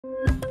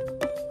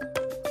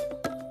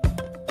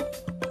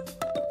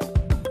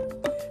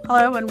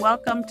Hello and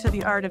welcome to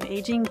The Art of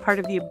Aging, part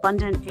of the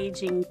Abundant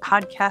Aging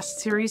podcast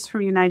series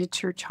from United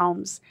Church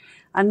Homes.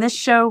 On this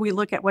show, we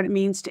look at what it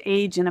means to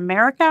age in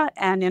America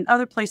and in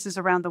other places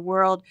around the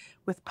world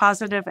with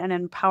positive and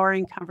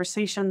empowering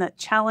conversation that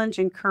challenge,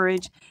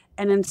 encourage,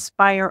 and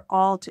inspire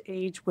all to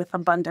age with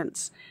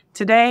abundance.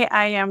 Today,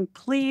 I am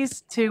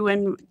pleased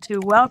to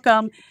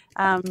welcome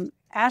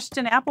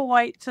Ashton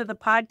Applewhite to the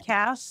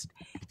podcast.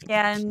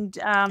 And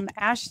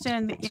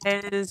Ashton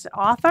is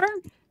author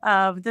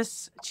of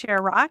This Chair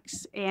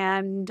Rocks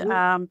and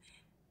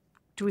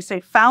do we say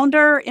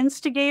founder,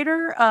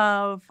 instigator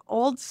of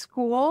Old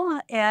School,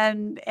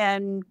 and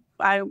I'm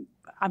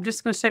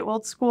just going to say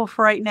Old School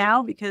for right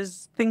now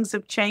because things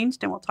have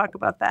changed, and we'll talk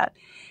about that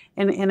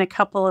in a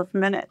couple of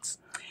minutes.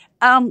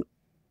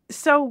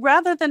 So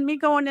rather than me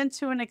going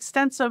into an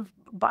extensive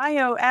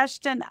bio,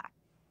 Ashton,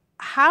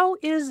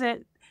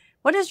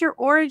 what is your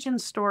origin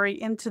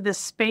story into this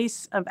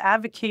space of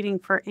advocating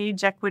for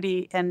age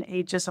equity and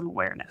ageism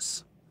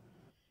awareness?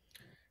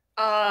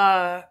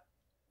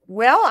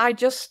 Well,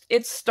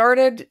 it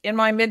started in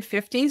my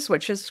mid-50s,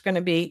 which is going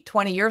to be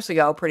 20 years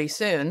ago pretty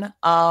soon,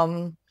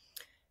 that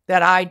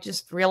I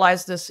just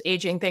realized this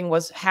aging thing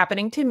was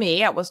happening to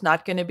me. I was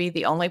not going to be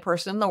the only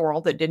person in the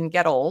world that didn't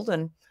get old.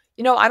 And,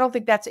 I don't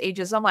think that's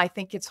ageism. I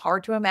think it's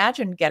hard to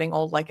imagine getting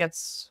old. Like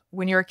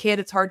when you're a kid,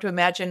 it's hard to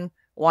imagine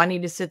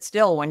wanting to sit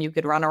still when you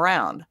could run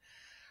around.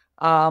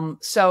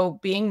 So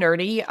being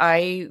nerdy,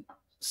 I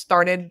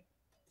started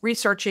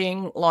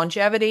researching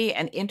longevity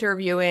and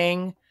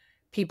interviewing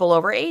people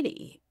over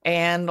 80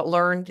 and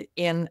learned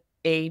in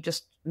a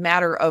just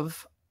matter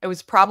of, it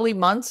was probably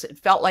months, it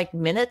felt like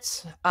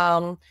minutes,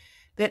 that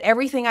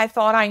everything I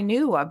thought I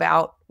knew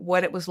about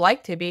what it was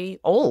like to be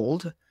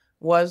old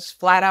was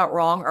flat out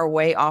wrong or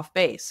way off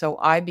base. So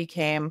it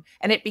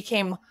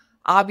became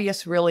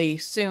obvious really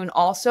soon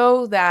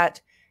also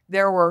that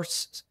there were,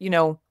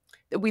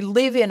 we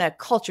live in a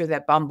culture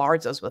that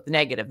bombards us with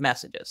negative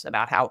messages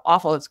about how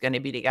awful it's going to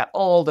be to get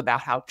old,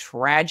 about how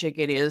tragic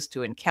it is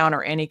to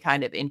encounter any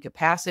kind of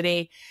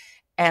incapacity.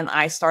 And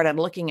I started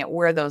looking at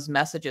where those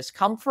messages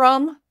come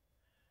from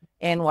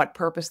and what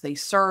purpose they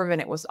serve. And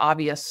it was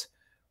obvious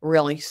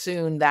really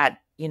soon that,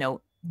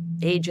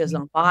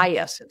 ageism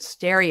bias and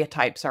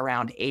stereotypes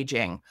around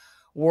aging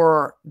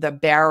were the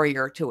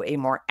barrier to a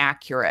more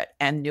accurate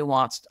and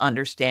nuanced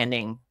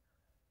understanding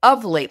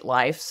of late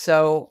life.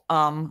 So,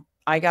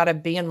 I got a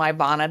bee in my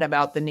bonnet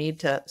about the need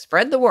to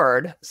spread the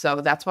word.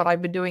 So that's what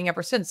I've been doing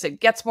ever since. It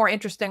gets more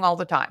interesting all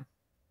the time.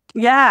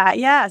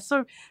 Yeah.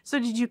 So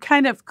did you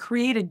kind of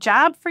create a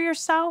job for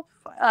yourself?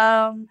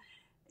 Well,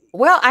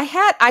 I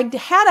had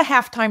a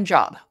half-time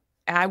job.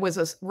 I was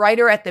a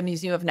writer at the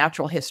Museum of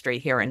Natural History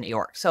here in New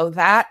York. So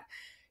that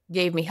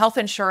gave me health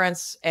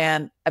insurance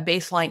and a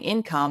baseline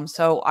income.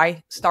 So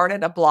I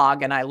started a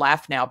blog, and I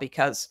laugh now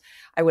because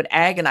I would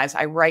agonize.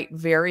 I write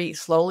very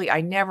slowly.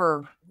 I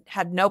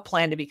had no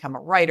plan to become a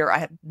writer. I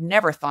had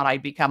never thought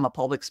I'd become a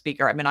public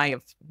speaker. I mean, I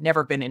have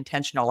never been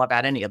intentional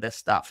about any of this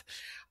stuff.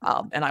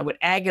 And I would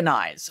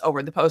agonize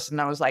over the post.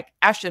 And I was like,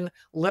 Ashton,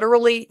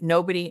 literally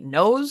nobody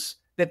knows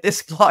that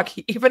this blog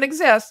even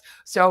exists.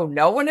 So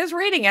no one is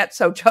reading it.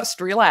 So just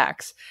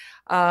relax.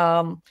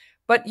 But,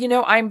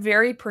 I'm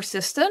very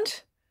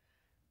persistent,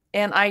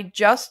 and I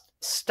just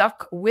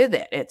stuck with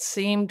it. It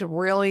seemed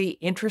really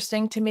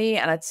interesting to me,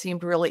 and it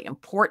seemed really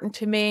important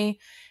to me.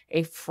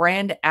 A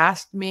friend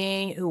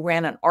who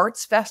ran an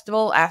arts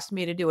festival, asked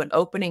me to do an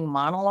opening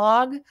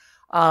monologue.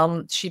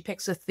 She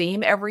picks a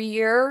theme every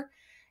year,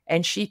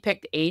 and she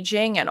picked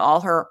aging, and all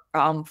her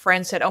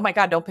friends said, "Oh my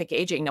God, don't pick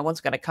aging. No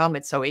one's going to come.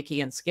 It's so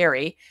icky and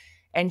scary."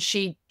 And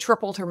she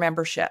tripled her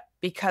membership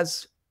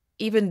because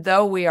even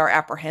though we are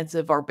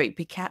apprehensive, or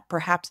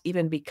perhaps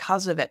even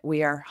because of it,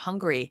 we are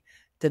hungry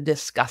to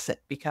discuss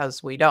it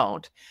because we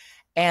don't.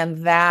 And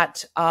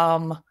that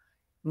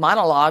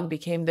monologue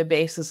became the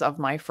basis of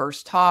my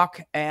first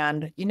talk.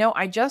 And,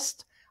 I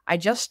just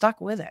stuck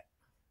with it.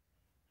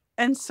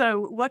 And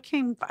so what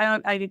came,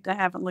 I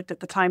haven't looked at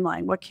the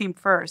timeline. What came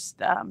first?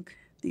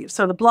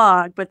 The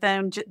blog, but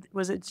then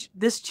was it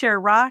This Chair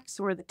Rocks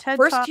or the TED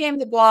First Talk? Came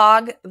the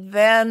blog,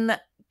 then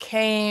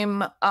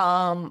came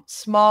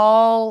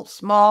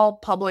small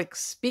public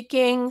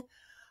speaking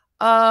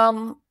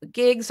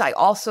gigs. I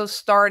also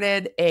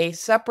started a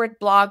separate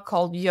blog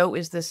called Yo,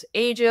 Is This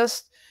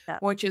Ageist? Yeah.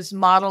 Which is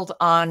modeled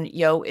on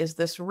Yo, Is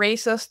This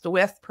Racist?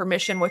 With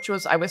permission,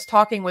 I was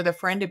talking with a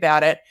friend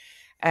about it.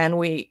 And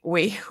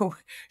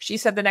she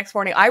said the next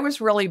morning, I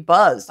was really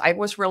buzzed. I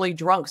was really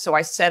drunk. So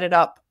I set it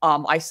up.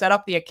 I set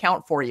up the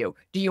account for you.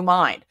 Do you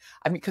mind?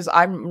 I mean, because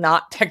I'm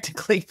not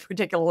technically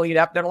particularly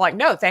adept. And I'm like,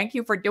 no, thank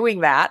you for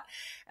doing that.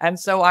 And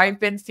so I've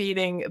been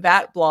feeding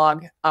that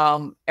blog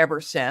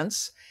ever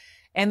since.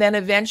 And then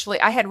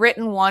eventually I had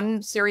written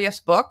one serious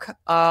book.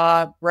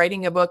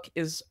 Writing a book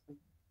is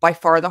by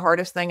far the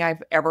hardest thing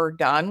I've ever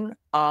done.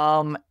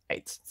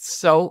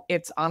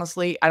 It's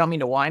honestly, I don't mean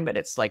to whine, but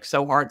it's like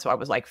so hard. So I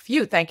was like,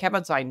 phew, thank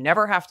heavens I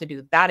never have to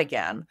do that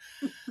again.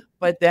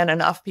 But then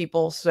enough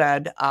people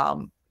said,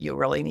 you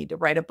really need to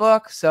write a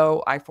book.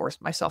 So I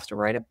forced myself to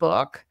write a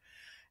book.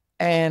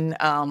 And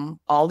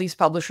all these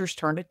publishers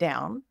turned it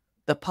down.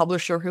 The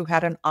publisher who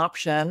had an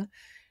option,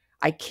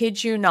 I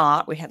kid you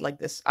not, we had like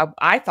this,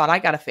 I thought I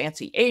got a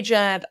fancy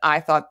agent. I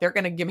thought they're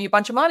going to give me a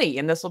bunch of money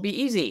and this will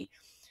be easy.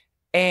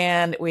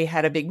 And we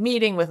had a big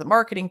meeting with the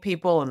marketing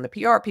people and the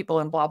PR people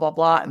and blah, blah,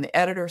 blah. And the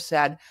editor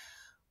said,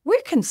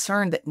 we're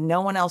concerned that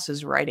no one else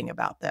is writing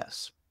about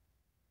this.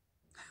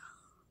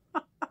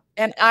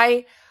 And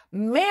I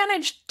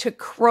managed to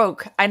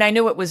croak, and I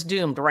knew it was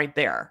doomed right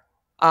there.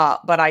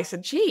 But I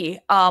said, gee,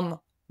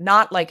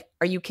 not like,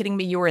 are you kidding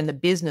me? You were in the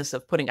business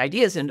of putting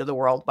ideas into the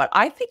world, but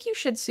I think you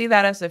should see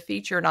that as a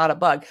feature, not a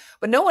bug.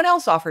 But no one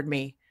else offered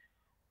me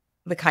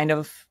the kind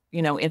of,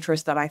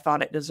 interest that I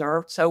thought it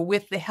deserved. So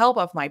with the help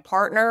of my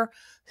partner,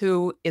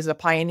 who is a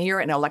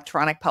pioneer in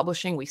electronic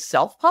publishing, we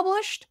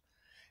self-published.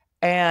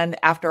 And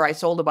after I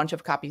sold a bunch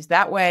of copies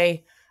that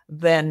way,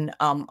 then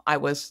I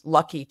was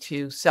lucky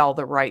to sell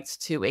the rights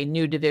to a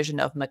new division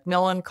of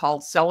Macmillan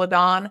called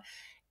Celadon.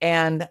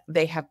 And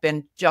they have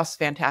been just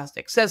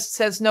fantastic.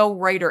 Says no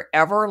writer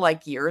ever,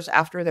 like years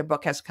after their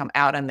book has come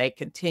out, and they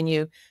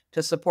continue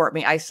to support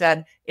me. I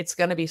said, it's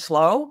going to be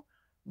slow,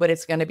 but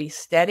it's going to be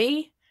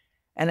steady.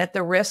 And at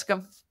the risk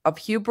of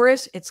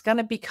hubris, it's going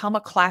to become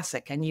a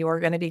classic, and you are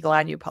going to be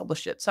glad you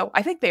published it. So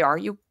I think they are.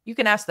 You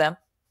can ask them.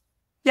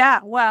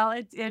 Yeah, well,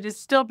 it is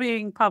still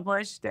being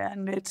published,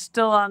 and it's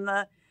still on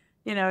the,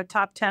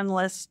 top 10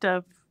 list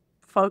of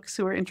folks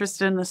who are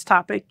interested in this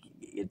topic.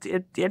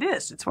 It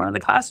is. It's one of the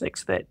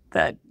classics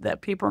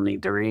that people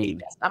need to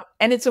read.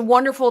 And it's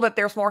wonderful that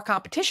there's more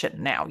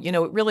competition now.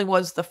 It really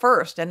was the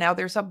first, and now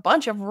there's a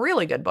bunch of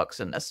really good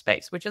books in this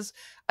space, which is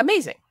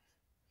amazing.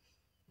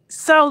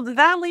 So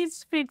that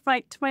leads me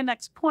to my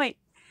next point.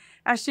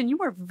 Ashton, you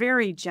were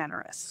very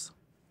generous.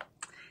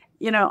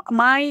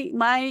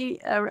 My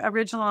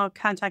original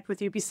contact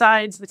with you,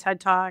 besides the TED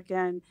Talk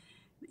and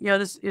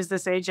this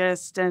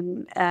ageist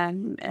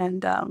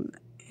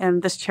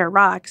and this chair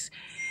rocks,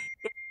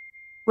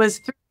 was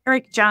through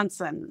Eric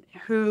Johnson,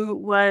 who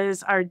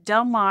was our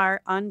Del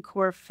Mar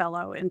Encore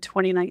Fellow in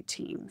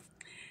 2019.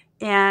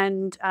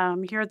 And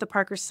here at the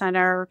Parker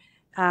Center,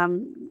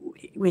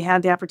 we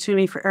had the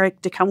opportunity for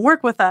Eric to come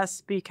work with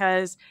us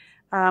because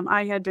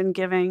I had been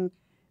giving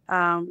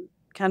kind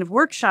of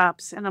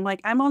workshops, and I'm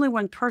like, I'm only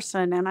one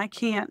person and I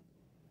can't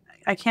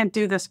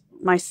do this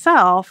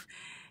myself.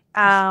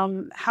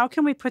 How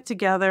can we put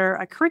together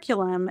a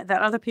curriculum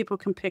that other people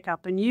can pick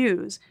up and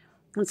use?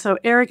 And so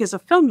Eric is a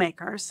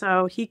filmmaker,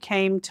 so he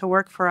came to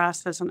work for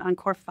us as an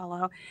Encore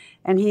Fellow,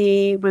 and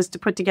he was to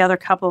put together a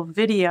couple of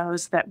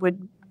videos that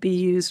would be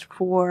used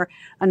for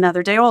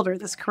Another Day Older,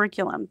 this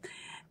curriculum.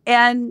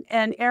 And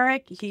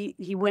Eric,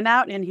 he went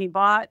out and he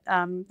bought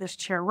this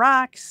chair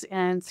rocks,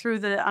 and through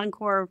the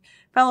Encore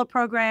Fellow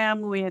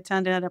program, we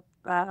attended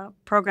a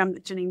program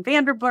that Janine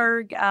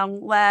Vanderberg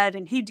led,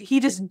 and he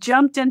just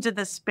jumped into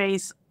the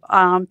space.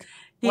 Once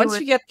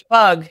you get the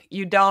bug,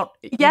 you don't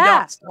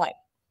slide.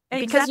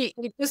 Because you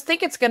just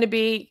think it's going to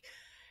be,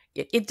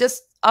 it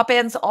just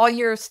upends all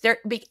your,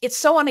 it's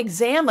so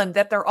unexamined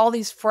that there are all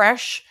these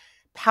fresh,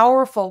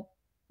 powerful,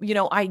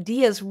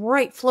 ideas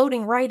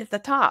floating right at the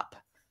top.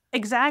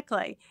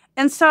 Exactly.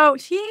 And so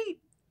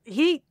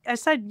I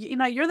said,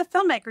 you're the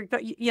filmmaker,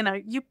 but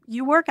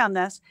you work on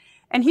this.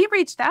 And he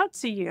reached out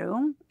to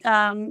you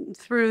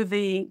through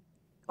the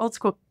Old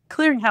School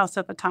Clearinghouse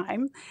at the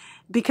time,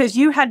 because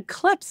you had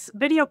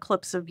video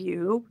clips of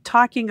you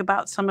talking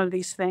about some of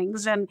these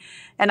things. And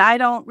I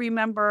don't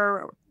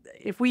remember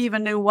if we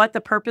even knew what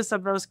the purpose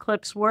of those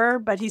clips were,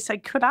 but he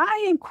said, could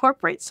I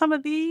incorporate some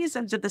of these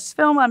into this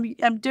film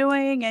I'm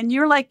doing? And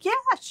you're like, yeah,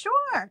 sure.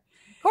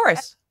 Of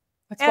course.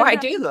 That's why I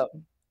do them.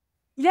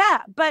 Yeah,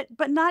 but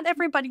not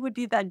everybody would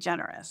be that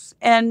generous.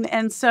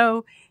 And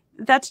so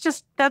that's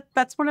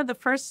one of the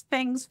first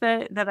things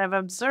that I've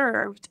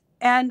observed.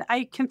 And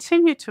I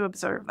continue to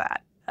observe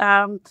that.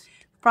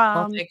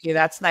 Well, thank you.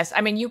 That's nice. I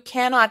mean, you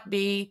cannot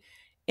be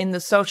in the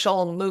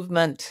social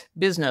movement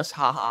business,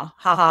 haha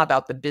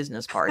about the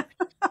business part,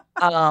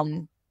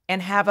 and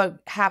have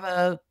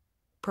a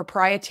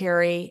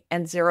proprietary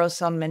and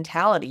zero-sum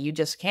mentality. You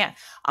just can't.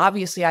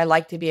 Obviously, I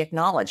like to be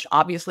acknowledged.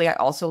 Obviously, I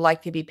also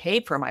like to be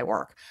paid for my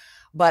work,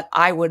 but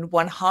I would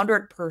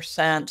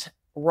 100%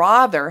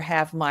 rather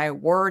have my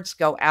words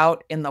go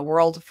out in the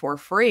world for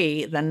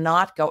free than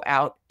not go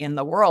out in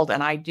the world.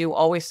 And I do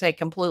always say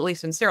completely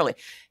sincerely,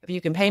 if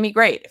you can pay me,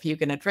 great. If you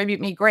can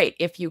attribute me, great.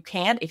 If you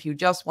can't, if you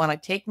just want to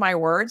take my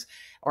words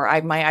or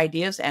my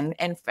ideas and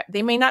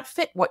they may not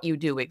fit what you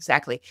do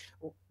exactly,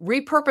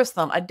 repurpose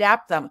them,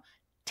 adapt them,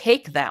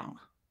 take them.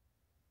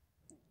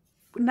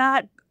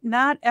 Not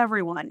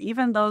everyone,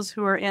 even those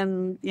who are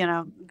in,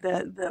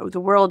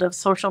 the world of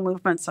social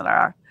movements that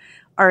are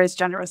as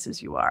generous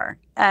as you are.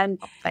 And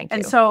thank you.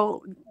 And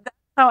so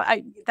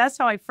that's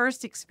how I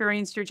first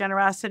experienced your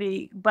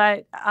generosity.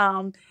 But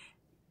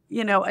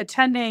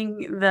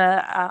attending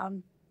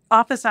the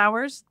office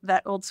hours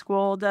that Old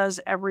School does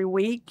every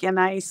week, and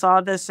I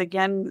saw this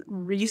again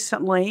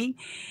recently.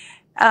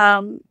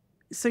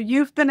 So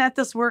you've been at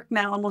this work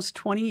now almost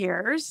 20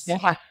 years.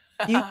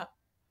 Yeah.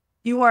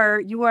 You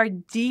are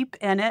deep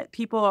in it.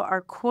 People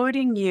are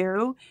quoting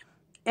you,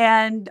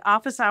 and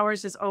office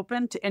hours is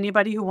open to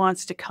anybody who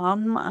wants to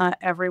come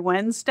every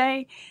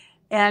Wednesday.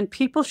 And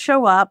people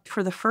show up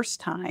for the first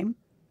time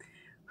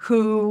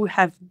who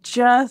have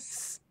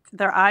just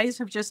their eyes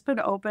have just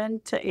been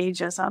opened to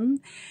ageism,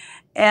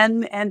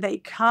 and they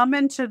come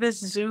into this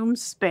Zoom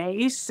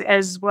space,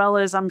 as well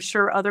as I'm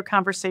sure other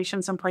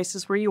conversations and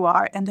places where you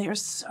are, and they are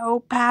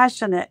so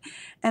passionate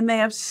and they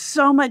have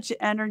so much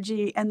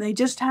energy, and they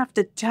just have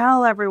to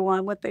tell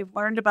everyone what they've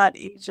learned about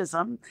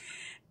ageism.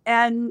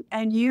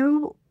 And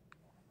you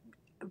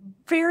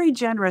very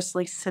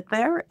generously sit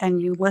there and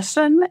you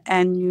listen,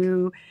 and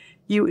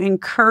you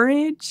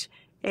encourage,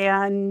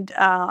 and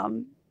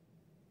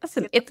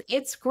Listen,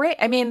 it's great.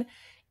 I mean,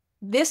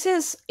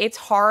 it's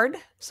hard.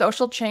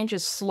 Social change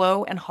is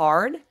slow and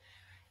hard.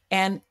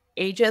 And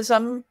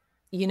ageism,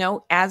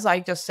 as I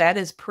just said,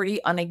 is pretty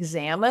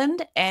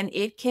unexamined, and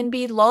it can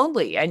be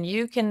lonely, and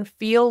you can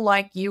feel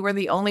like you are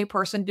the only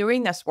person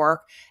doing this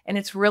work. And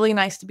it's really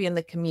nice to be in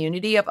the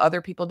community of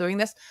other people doing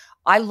this.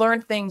 I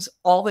learn things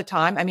all the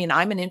time. I mean,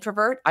 I'm an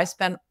introvert. I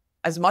spend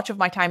as much of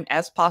my time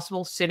as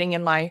possible sitting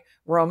in my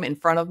room in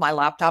front of my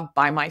laptop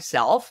by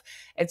myself.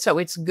 And so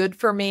it's good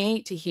for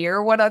me to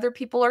hear what other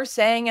people are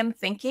saying and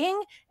thinking,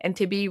 and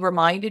to be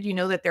reminded,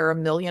 that there are a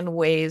million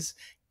ways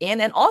in.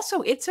 And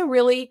also, it's a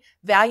really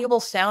valuable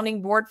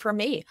sounding board for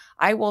me.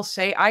 I will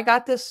say, I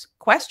got this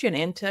question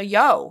into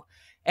Yo,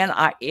 and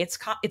it's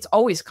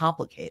always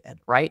complicated,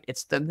 right?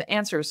 It's the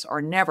answers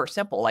are never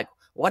simple. Like,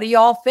 what do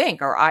y'all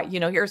think? Or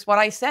here's what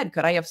I said.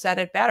 Could I have said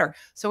it better?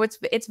 So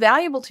it's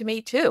valuable to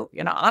me too.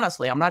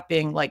 Honestly, I'm not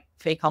being like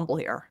fake humble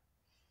here.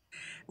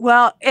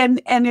 Well, and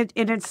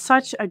it's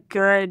such a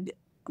good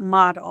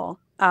model.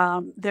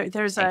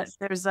 There's a Thanks.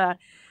 there's a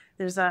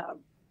there's a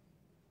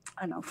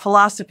I don't know,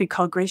 philosophy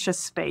called gracious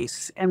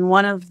space, and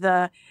one of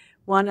the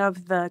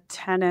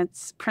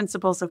tenets,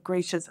 principles of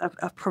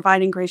of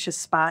providing gracious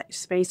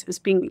space is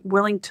being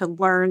willing to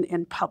learn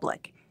in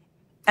public,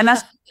 and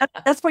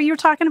that's what you're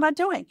talking about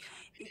doing.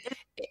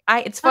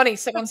 It's funny.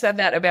 Someone said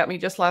that about me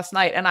just last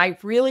night, and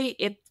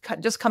it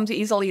just comes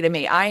easily to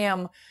me. I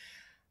am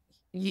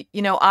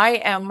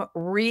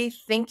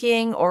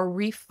rethinking or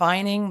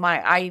refining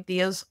my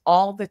ideas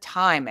all the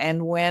time.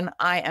 And when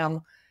I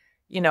am,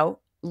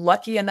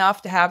 lucky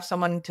enough to have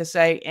someone to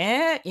say,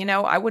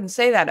 I wouldn't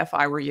say that if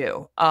I were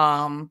you,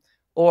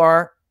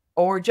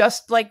 or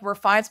just like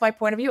refines my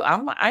point of view,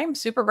 I'm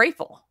super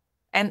grateful.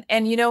 And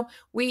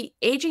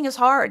aging is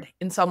hard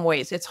in some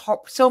ways. It's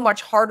so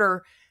much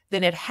harder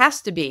than it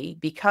has to be,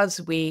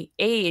 because we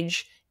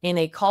age in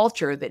a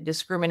culture that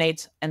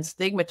discriminates and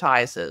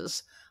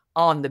stigmatizes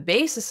on the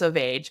basis of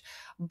age.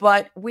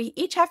 But we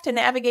each have to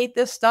navigate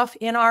this stuff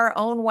in our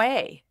own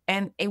way,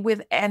 and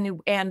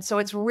so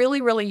it's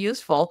really, really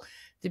useful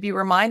to be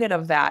reminded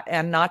of that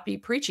and not be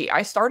preachy.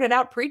 I started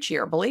out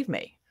preachier, believe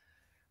me.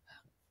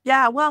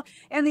 Yeah, well,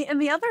 and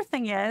the other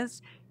thing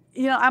is,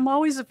 I'm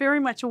always very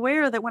much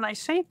aware that when I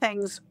say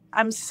things,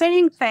 I'm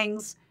saying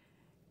things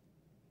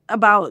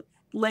about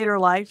later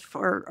life,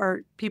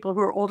 or people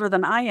who are older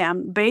than I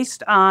am,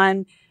 based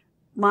on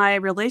my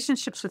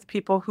relationships with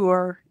people who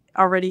are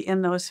already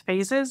in those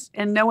phases,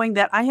 and knowing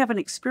that I haven't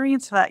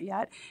experienced that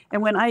yet.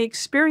 And when I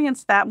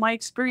experience that, my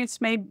experience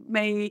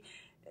may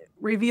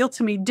reveal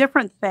to me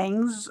different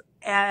things,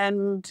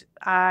 and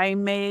I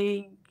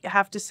may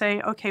have to say,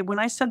 okay, when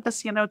I said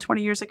this,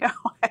 20 years ago,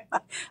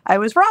 I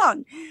was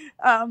wrong.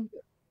 Um,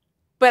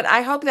 But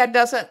I hope that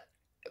doesn't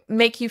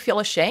make you feel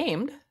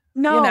ashamed.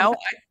 You no, know, no.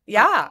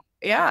 yeah,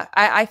 yeah.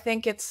 I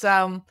think it's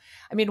I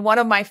mean, one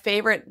of my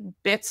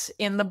favorite bits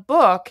in the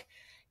book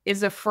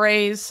is a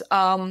phrase,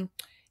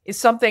 is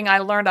something I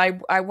learned.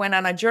 I went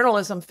on a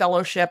journalism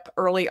fellowship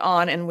early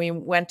on, and we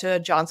went to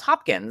Johns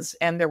Hopkins,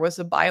 and there was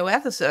a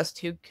bioethicist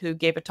who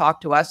gave a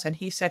talk to us, and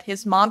he said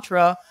his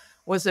mantra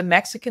was a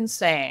Mexican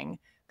saying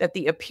that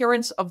the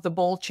appearance of the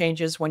bull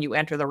changes when you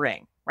enter the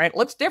ring, right? It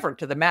looks different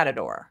to the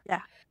matador.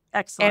 Yeah, And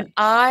excellent.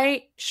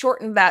 I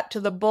shortened that to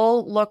the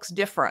bull looks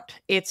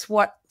different. It's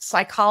what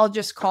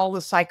psychologists call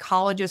the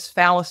psychologist's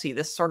fallacy,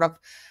 this sort of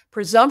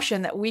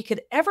presumption that we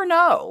could ever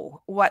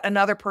know what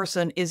another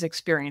person is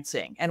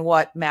experiencing and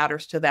what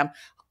matters to them.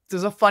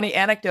 There's a funny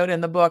anecdote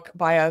in the book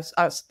by a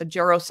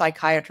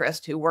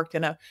geropsychiatrist who worked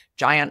in a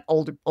giant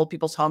old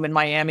people's home in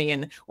Miami.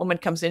 And a woman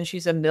comes in,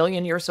 she's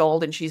 1,000,000 years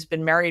old, and she's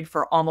been married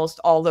for almost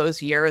all those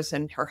years.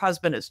 And her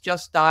husband has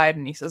just died.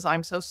 And he says,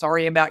 "I'm so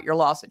sorry about your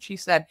loss." And she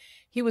said,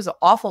 "He was an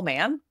awful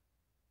man,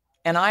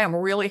 and I am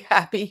really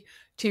happy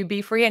to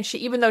be free." And she,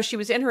 even though she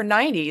was in her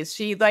 90s,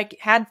 she like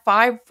had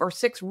 5 or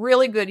 6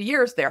 really good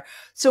years there.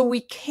 So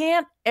we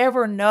can't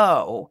ever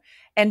know.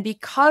 And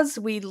because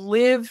we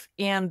live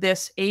in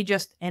this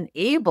ageist and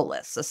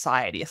ableist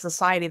society, a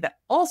society that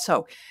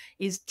also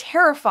is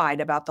terrified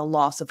about the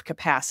loss of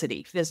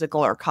capacity,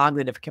 physical or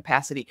cognitive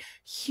capacity,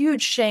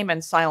 huge shame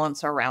and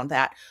silence around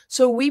that.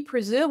 So we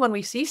presume when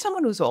we see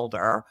someone who's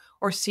older,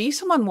 or see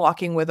someone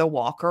walking with a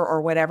walker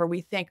or whatever,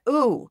 we think,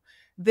 ooh,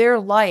 their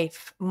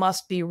life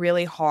must be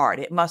really hard.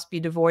 It must be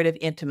devoid of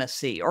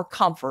intimacy or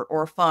comfort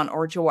or fun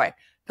or joy.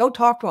 Go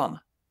talk to them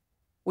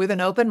with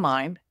an open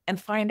mind and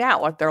find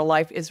out what their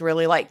life is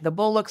really like. The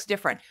bull looks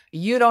different.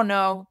 You don't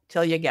know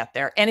till you get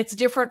there. And it's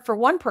different for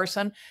one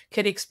person,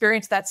 could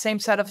experience that same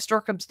set of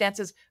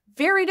circumstances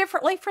very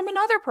differently from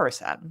another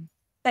person.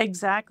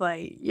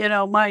 Exactly.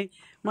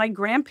 My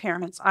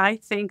grandparents, I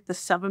think the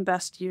 7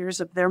 best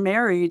years of their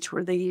marriage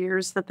were the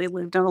years that they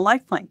lived in a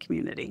life plan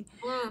community.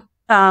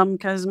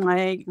 Because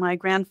my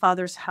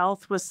grandfather's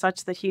health was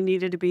such that he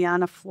needed to be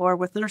on a floor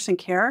with nursing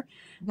care,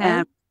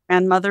 and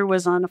grandmother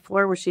was on a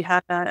floor where she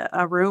had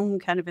a room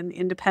kind of in the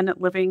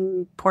independent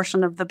living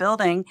portion of the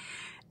building,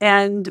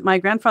 and my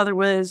grandfather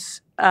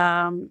was,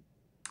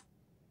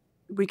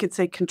 we could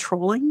say,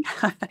 controlling,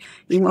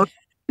 emotionally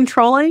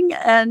controlling,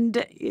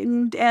 and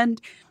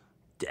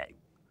She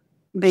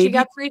maybe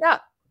got freed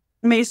up.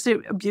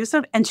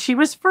 abusive, and she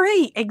was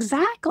free.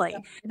 Exactly.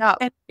 Yeah.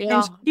 And,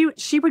 Yeah. and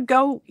she would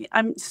go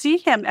see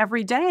him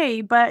every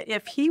day, but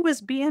if he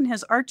was being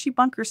his Archie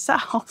Bunker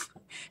self,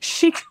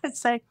 she could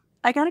say,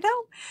 I gotta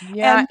go.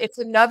 Yeah, it's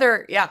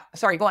another,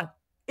 sorry, go on.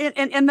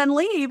 And then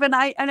leave. And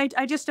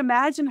I just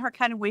imagine her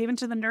kind of waving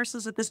to the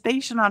nurses at the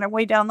station on her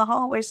way down the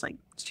hallway. It's like,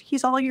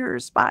 he's all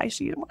yours. Bye.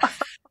 See you tomorrow.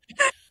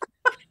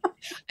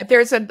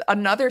 There's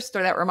another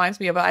story that reminds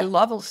me of, I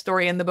love a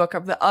story in the book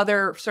of the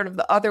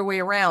other way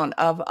around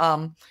of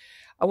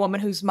a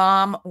woman whose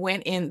mom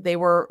went in,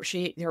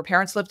 her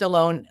parents lived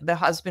alone. The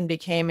husband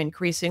became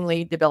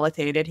increasingly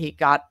debilitated. He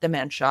got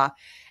dementia,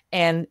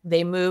 and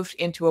they moved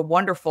into a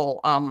wonderful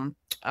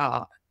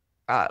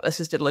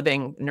assisted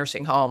living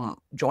nursing home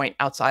joint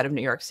outside of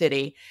New York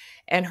City.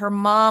 And her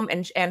mom,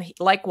 and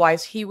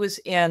likewise, he was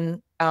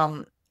in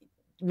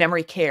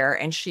memory care,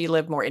 and she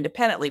lived more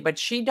independently, but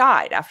she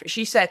died after.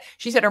 She said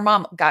her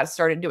mom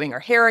started doing her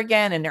hair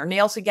again and her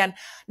nails again,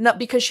 not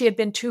because she had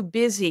been too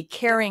busy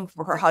caring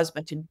for her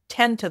husband to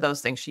tend to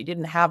those things. She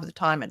didn't have the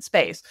time and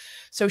space.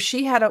 So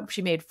she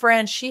made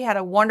friends. She had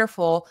a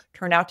wonderful,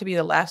 turned out to be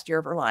the last year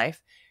of her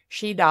life.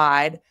 She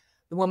died.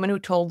 The woman who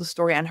told the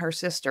story and her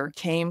sister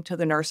came to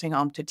the nursing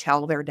home to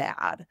tell their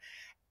dad.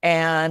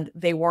 And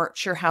they weren't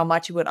sure how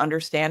much he would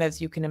understand.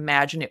 As you can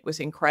imagine, it was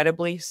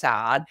incredibly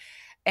sad.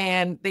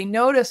 And they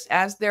noticed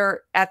as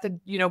they're at the,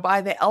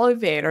 by the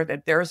elevator,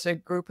 that there's a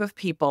group of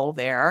people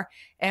there.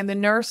 And the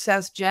nurse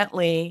says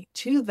gently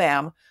to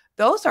them,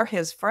 those are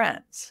his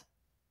friends.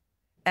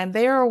 And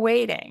they are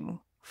waiting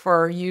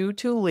for you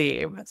to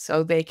leave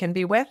so they can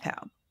be with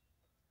him.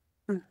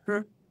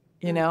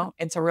 Mm-hmm.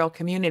 It's a real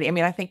community. I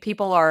mean, I think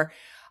people are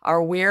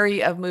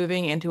wary of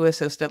moving into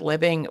assisted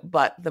living,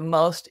 but the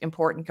most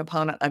important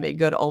component of a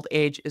good old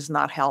age is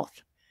not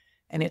health.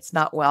 And it's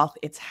not wealth,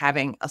 it's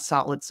having a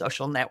solid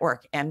social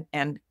network. And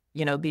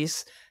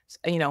these,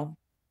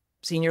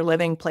 senior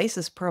living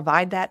places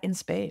provide that in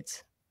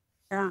spades.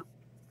 Yeah.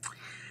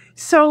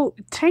 So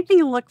taking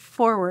a look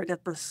forward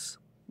at this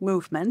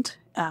movement,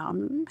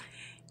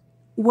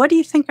 what do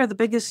you think are the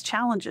biggest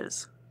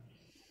challenges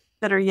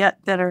that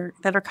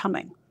are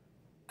coming?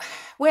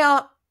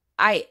 Well,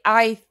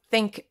 I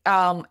think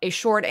a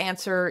short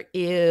answer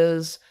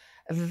is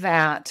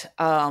that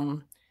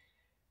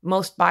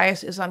most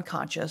bias is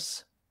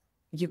unconscious.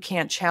 You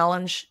can't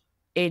challenge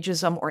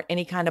ageism or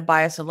any kind of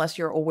bias unless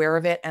you're aware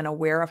of it and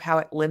aware of how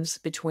it lives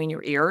between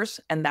your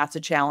ears. And that's a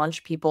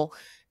challenge. People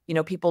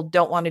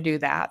don't want to do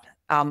that.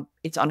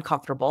 It's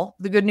uncomfortable.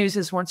 The good news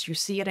is once you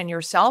see it in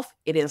yourself,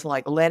 it is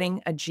like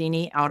letting a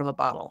genie out of a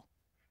bottle.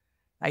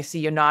 I see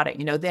you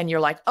nodding, then you're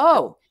like,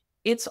 oh,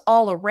 it's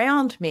all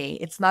around me.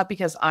 It's not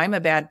because I'm a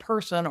bad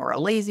person or a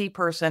lazy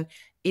person.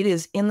 It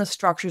is in the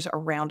structures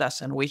around us,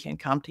 and we can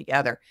come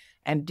together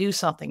and do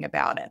something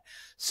about it.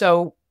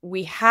 So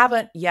we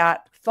haven't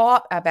yet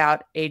thought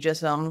about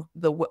ageism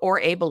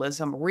or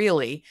ableism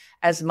really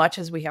as much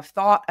as we have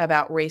thought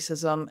about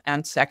racism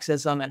and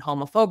sexism and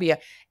homophobia.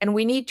 And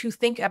we need to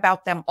think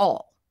about them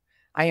all.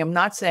 I am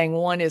not saying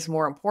one is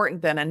more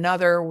important than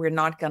another. We're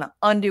not going to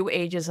undo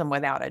ageism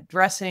without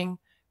addressing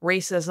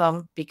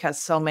racism,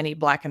 because so many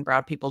Black and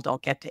brown people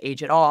don't get to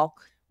age at all,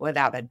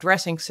 without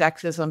addressing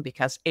sexism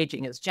because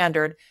aging is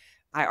gendered.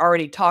 I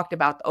already talked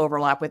about the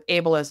overlap with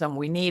ableism.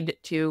 We need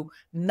to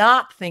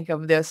not think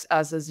of this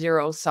as a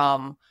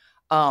zero-sum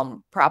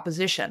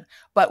proposition,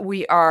 but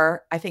we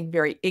are, I think,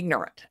 very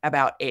ignorant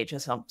about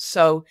ageism.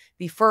 So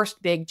the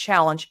first big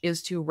challenge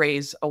is to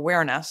raise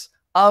awareness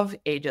of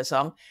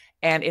ageism.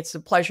 And it's a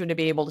pleasure to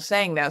be able to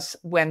saying this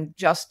when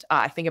just,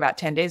 I think about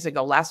 10 days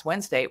ago, last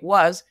Wednesday,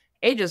 was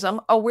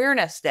Ageism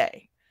Awareness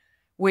Day,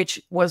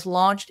 which was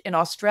launched in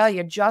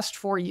Australia just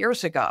 4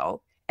 years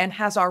ago and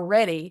has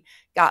already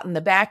gotten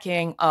the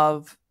backing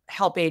of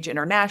Help Age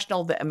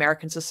International, the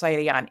American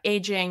Society on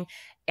Aging,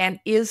 and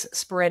is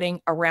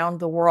spreading around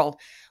the world.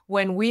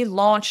 When we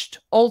launched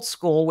Old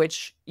School,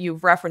 which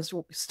you've referenced,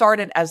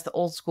 started as the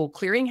Old School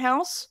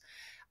Clearinghouse,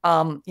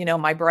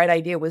 my bright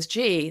idea was,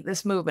 gee,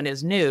 this movement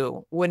is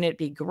new. Wouldn't it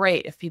be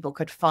great if people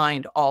could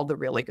find all the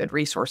really good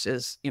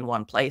resources in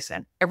one place?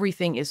 And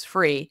everything is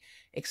free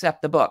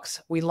except the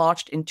books. We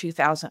launched in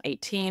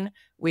 2018.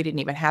 We didn't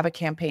even have a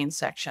campaign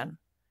section.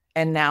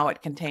 And now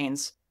it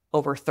contains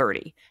over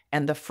 30.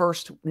 And the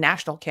first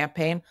national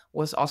campaign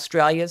was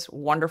Australia's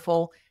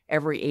wonderful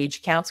Every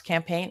Age Counts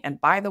campaign.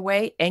 And by the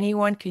way,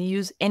 anyone can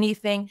use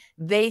anything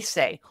they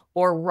say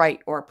or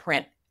write or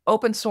print.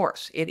 Open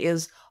source. It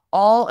is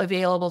all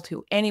available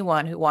to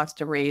anyone who wants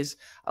to raise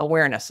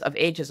awareness of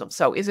ageism.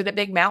 So is it a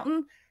big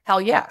mountain?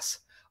 Hell yes.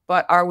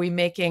 But are we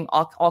making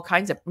all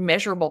kinds of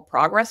measurable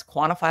progress,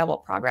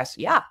 quantifiable progress?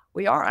 Yeah,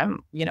 we are.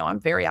 I'm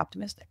very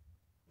optimistic.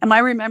 Am I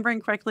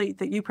remembering correctly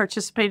that you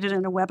participated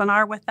in a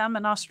webinar with them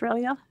in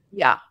Australia?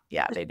 Yeah,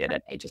 they did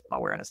an Ageism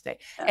Awareness Day.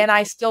 And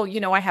I still,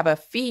 I have a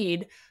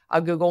feed,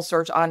 a Google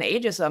search on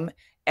ageism,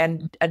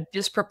 and a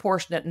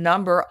disproportionate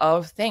number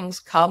of things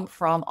come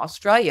from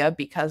Australia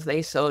because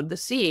they sowed the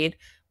seed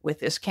with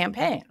this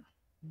campaign.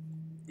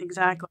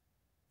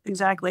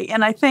 Exactly.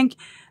 And I think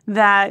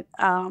that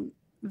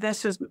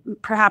this is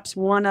perhaps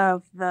one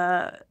of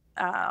the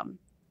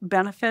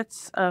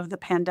benefits of the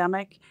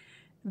pandemic,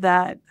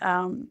 that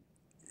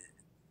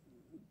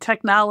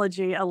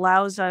technology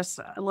allows us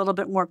a little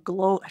bit more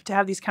to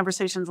have these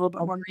conversations a little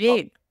bit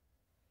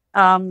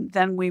more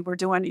than we were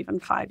doing even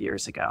 5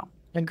 years ago.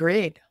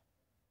 Agreed.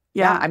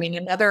 Yeah. I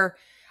mean,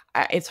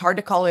 it's hard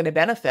to call it a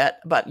benefit,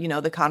 but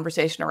the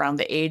conversation around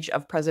the age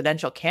of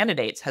presidential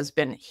candidates has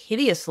been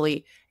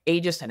hideously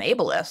ageist and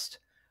ableist,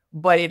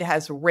 but it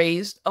has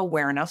raised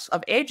awareness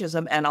of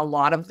ageism. And a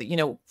lot of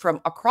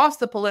from across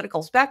the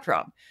political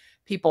spectrum,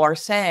 people are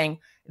saying,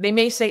 they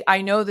may say,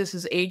 I know this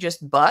is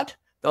ageist, but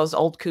those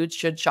old coots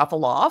should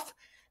shuffle off.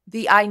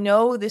 The I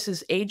know this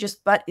is ageist,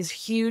 but is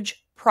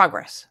huge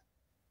progress.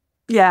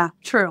 Yeah,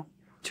 true.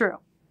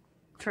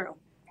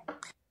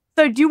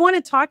 So do you want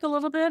to talk a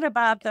little bit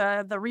about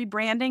the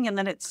rebranding, and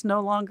then it's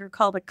no longer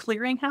called a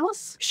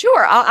clearinghouse?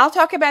 Sure. I'll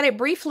talk about it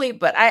briefly,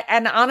 but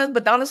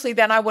honestly,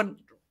 then I would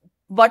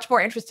much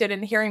more interested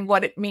in hearing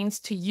what it means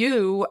to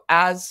you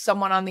as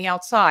someone on the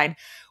outside.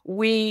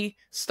 We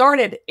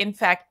started, in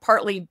fact,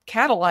 partly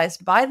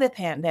catalyzed by the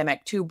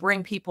pandemic to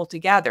bring people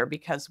together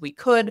because we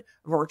could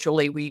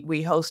virtually.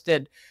 We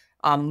hosted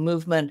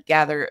movement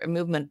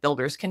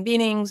builders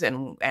convenings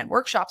and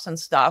workshops and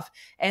stuff.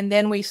 And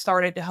then we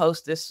started to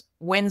host this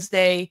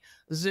Wednesday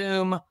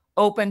Zoom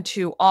open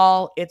to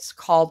all. It's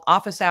called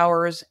Office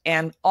Hours.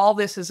 And all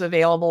this is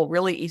available,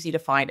 really easy to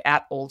find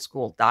at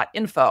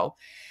oldschool.info.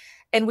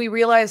 And we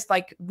realized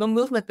the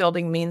movement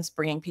building means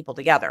bringing people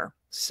together.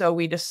 So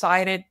we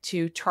decided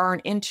to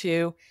turn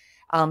into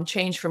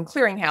change from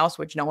clearinghouse,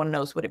 which no one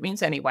knows what it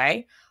means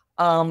anyway,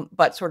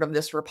 but sort of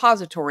this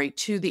repository,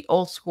 to the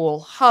Old School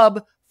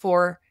hub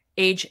for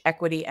age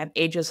equity and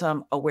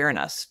ageism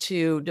awareness,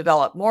 to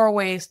develop more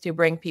ways to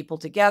bring people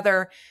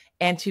together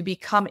and to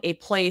become a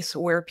place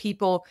where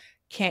people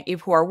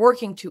who are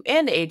working to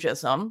end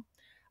ageism,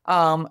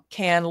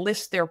 can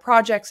list their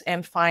projects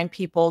and find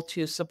people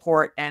to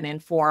support and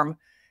inform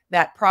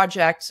that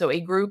project. So a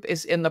group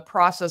is in the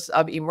process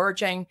of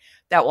emerging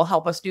that will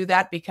help us do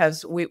that,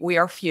 because we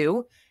are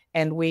few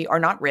and we are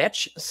not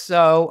rich.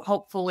 So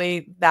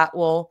hopefully that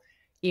will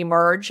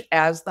emerge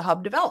as the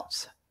hub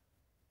develops.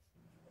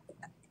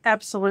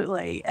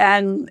 Absolutely.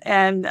 And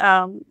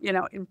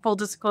in full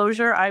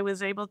disclosure, I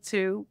was able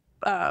to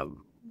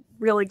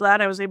really glad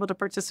I was able to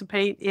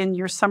participate in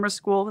your summer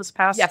school this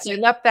past. Yes, you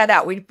left that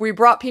out. We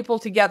brought people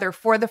together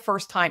for the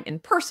first time in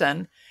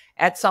person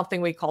at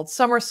something we called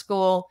summer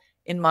school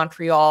in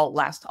Montreal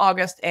last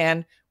August.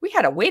 And we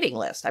had a waiting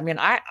list. I mean,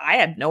 I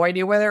had no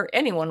idea whether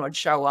anyone would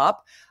show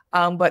up,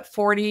 but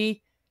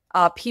 40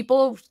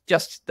 people,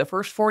 just the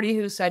first 40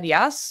 who said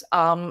yes,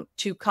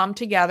 to come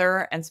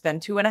together and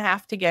spend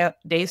 2.5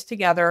 days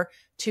together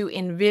to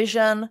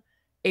envision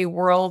a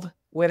world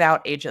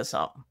without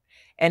ageism.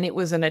 And it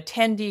was an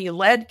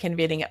attendee-led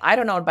convening. I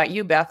don't know about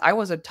you, Beth. I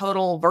was a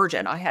total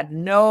virgin. I had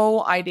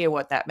no idea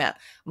what that meant.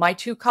 My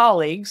two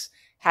colleagues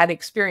had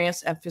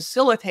experienced and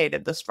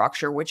facilitated the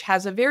structure, which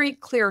has a very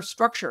clear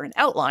structure and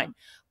outline.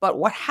 But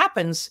what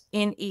happens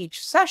in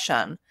each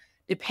session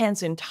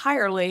depends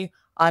entirely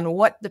on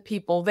what the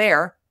people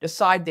there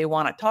decide they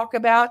want to talk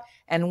about,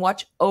 and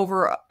what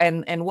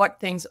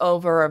things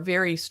over a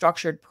very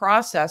structured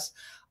process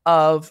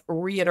of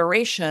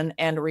reiteration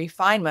and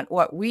refinement,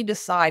 what we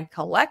decide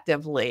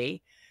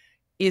collectively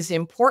is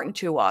important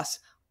to us.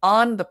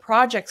 On the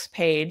projects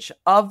page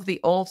of the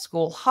Old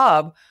School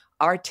Hub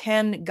are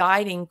 10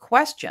 guiding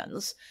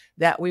questions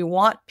that we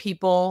want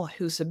people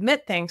who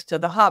submit things to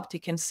the hub to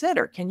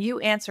consider. Can you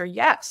answer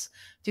yes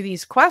to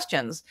these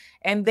questions?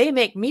 And they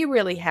make me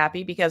really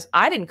happy because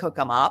I didn't cook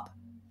them up.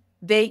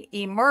 They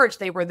emerged.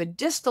 They were the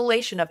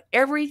distillation of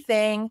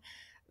everything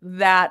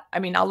that,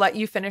 I'll let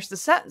you finish the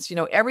sentence,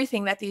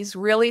 everything that these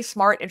really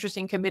smart,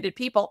 interesting, committed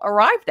people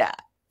arrived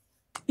at.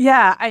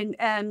 Yeah.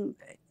 And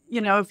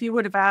if you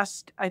would have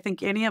asked, I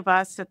think, any of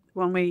us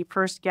when we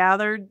first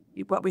gathered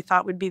what we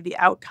thought would be the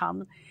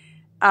outcome,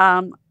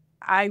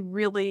 I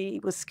really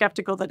was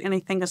skeptical that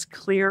anything as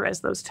clear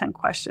as those 10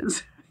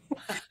 questions.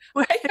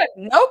 I had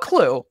no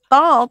clue.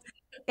 Solved.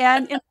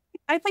 And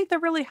I think they're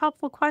really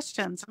helpful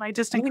questions. And I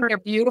just encourage. They're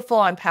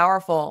beautiful and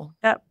powerful.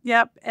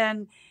 Yep.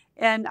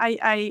 And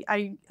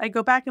I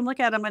go back and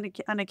look at them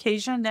on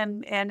occasion,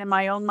 and in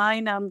my own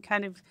mind, I'm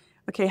kind of,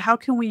 okay, how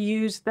can we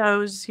use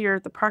those here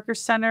at the Parker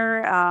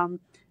Center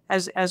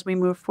as we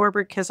move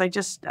forward? Because I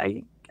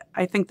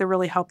think they're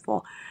really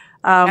helpful.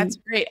 That's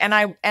great.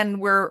 And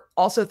we're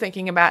also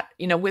thinking about,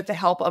 with the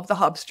help of the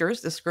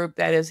Hubsters, this group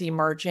that is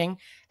emerging,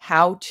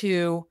 how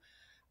to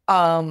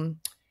frame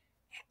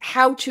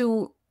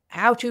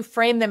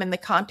them in the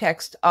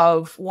context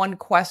of one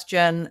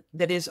question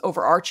that is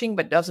overarching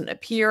but doesn't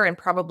appear and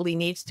probably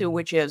needs to,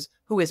 which is,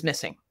 who is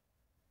missing?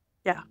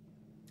 Yeah.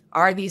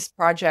 Are these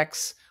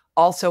projects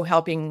also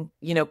helping,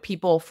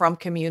 people from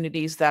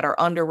communities that are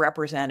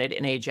underrepresented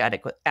in age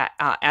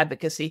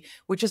advocacy,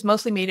 which is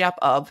mostly made up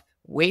of,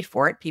 wait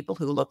for it, people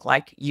who look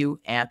like you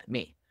and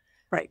me.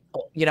 Right.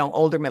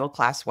 Older middle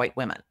class white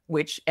women,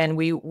 and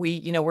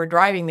we're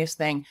driving this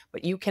thing,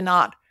 but you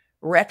cannot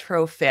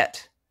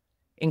retrofit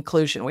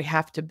inclusion. We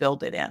have to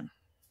build it in.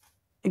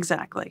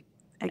 Exactly.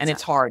 And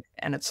it's hard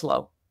and it's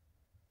slow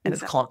and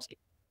it's clumsy.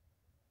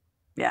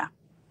 Yeah.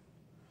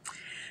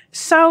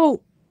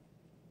 So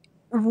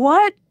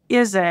what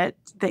is it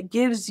that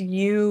gives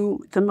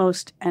you the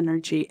most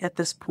energy at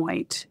this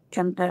point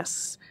in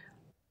this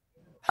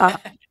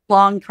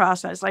long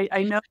process?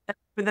 I know that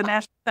with the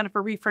National Center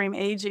for Reframe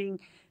Aging,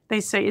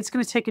 they say it's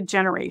going to take a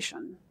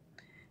generation.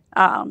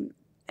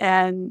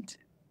 And,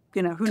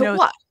 who knows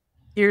what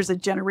years a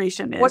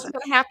generation is. What's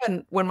going to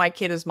happen when my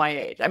kid is my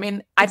age? I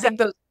mean, I think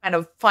those kind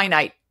of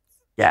finite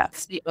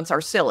statements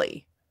are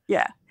silly.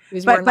 Yeah.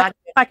 But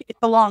it's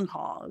a long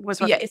haul.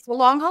 It's a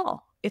long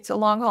haul. It's a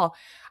long haul.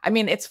 I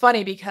mean, it's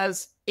funny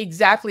because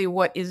exactly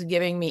what is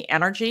giving me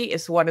energy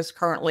is what is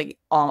currently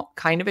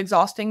kind of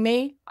exhausting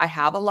me. I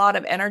have a lot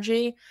of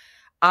energy.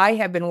 I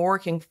have been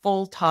working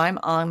full time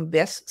on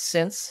this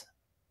since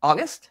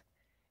August,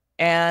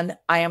 and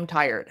I am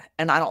tired,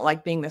 and I don't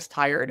like being this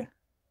tired,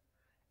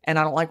 and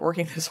I don't like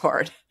working this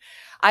hard.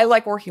 I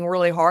like working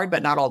really hard,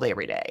 but not all day,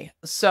 every day.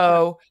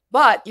 So,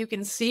 but you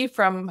can see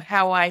from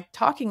how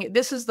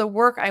this is the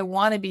work I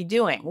want to be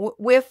doing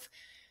with,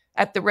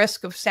 at the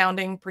risk of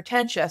sounding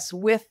pretentious,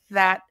 with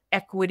that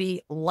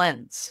equity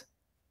lens,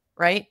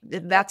 right?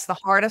 That's the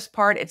hardest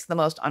part. It's the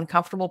most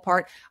uncomfortable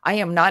part. I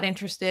am not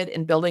interested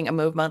in building a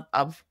movement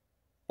of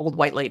old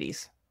white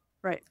ladies.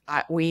 Right.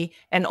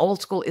 And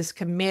Old School is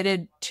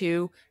committed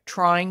to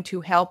trying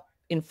to help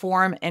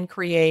inform and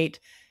create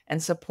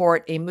and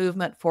support a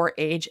movement for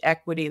age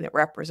equity that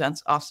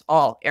represents us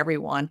all.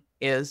 Everyone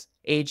is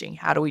aging.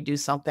 How do we do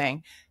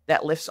something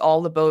that lifts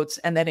all the boats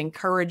and that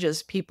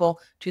encourages people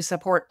to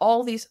support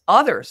all these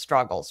other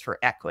struggles for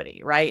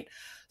equity, right?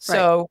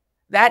 So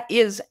that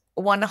is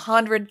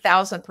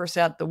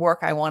 100,000% the work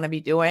I want to be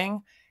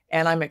doing.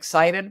 And I'm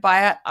excited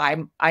by it.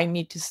 I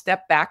need to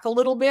step back a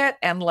little bit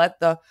and let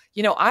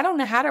I don't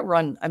know how to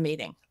run a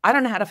meeting. I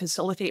don't know how to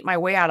facilitate my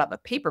way out of a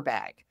paper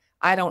bag.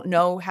 I don't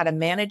know how to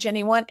manage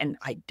anyone, and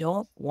I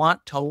don't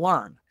want to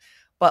learn.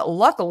 But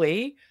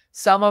luckily,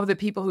 some of the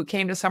people who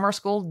came to summer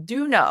school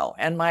do know,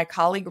 and my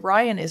colleague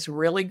Ryan is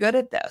really good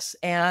at this,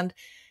 and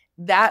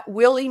that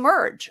will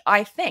emerge,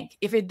 I think.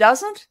 If it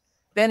doesn't,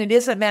 then it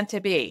isn't meant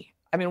to be.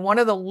 I mean, one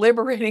of the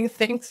liberating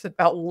things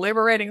about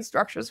liberating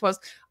structures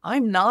was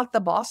I'm not the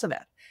boss of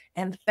it.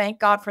 And thank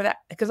God for that,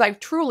 because I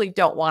truly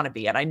don't want to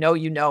be. And I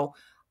know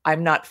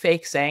I'm not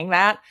fake saying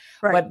that,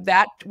 but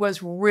that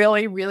was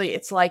really, really,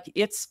 it's like,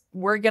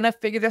 we're going to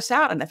figure this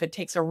out. And if it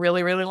takes a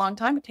really, really long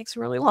time, it takes a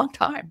really long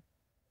time.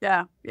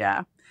 Yeah.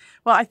 Yeah.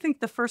 Well, I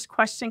think the first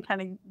question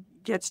kind of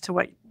gets to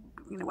what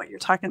you're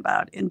talking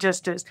about, and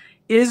just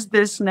is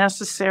this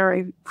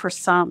necessary for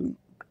some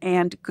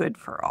and good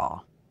for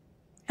all?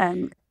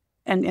 And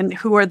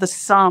who are the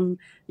some,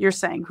 you're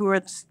saying, who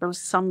are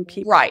those some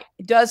people? Right.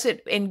 Does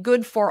it, and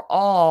good for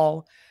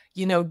all,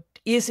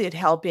 is it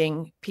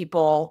helping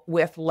people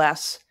with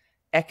less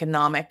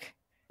economic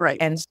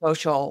and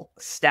social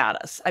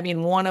status? I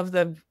mean, one of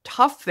the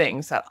tough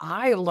things that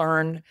I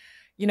learned,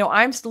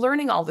 I'm still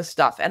learning all this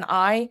stuff, and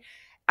I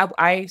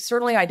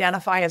certainly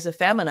identify as a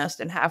feminist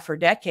and have for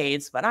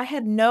decades, but I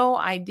had no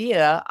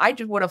idea. I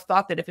just would have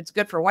thought that if it's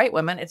good for white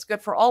women, it's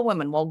good for all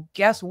women. Well,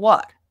 guess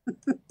what?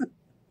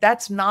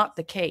 That's not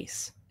the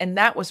case. And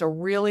that was a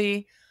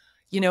really,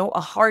 a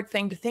hard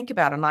thing to think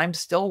about. And I'm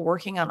still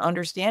working on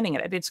understanding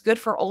it. If it's good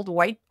for old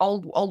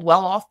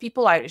well-off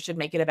people, I should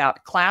make it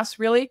about class,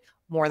 really,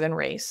 more than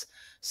race.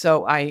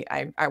 So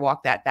I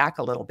walk that back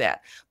a little bit.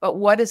 But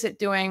what is it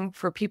doing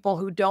for people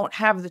who don't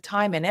have the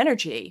time and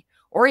energy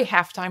or a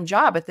half-time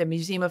job at the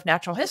Museum of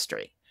Natural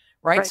History,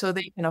 right? So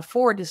they can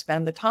afford to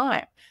spend the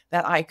time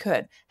that I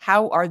could.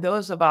 How are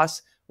those of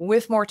us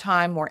with more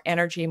time, more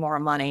energy, more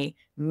money,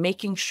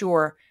 making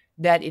sure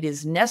that it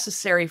is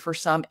necessary for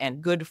some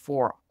and good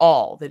for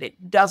all, that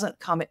it doesn't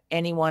come at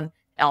anyone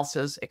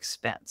else's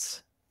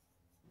expense?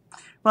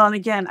 Well, and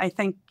again, I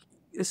think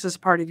this is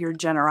part of your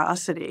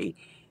generosity.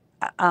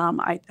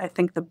 I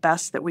think the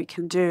best that we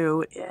can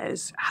do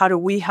is, how do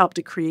we help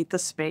to create the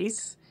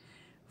space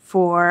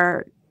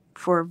for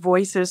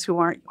voices who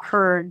aren't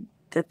heard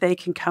they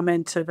can come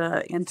into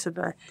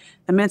the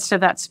midst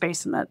of that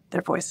space, and that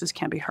their voices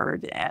can be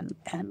heard and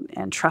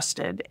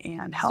trusted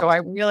and helped. So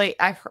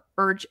I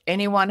urge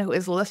anyone who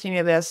is listening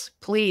to this,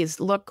 please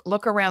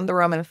look around the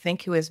room and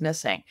think who is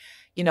missing.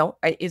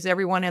 Is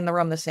everyone in the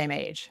room the same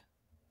age?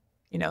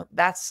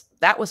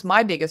 That was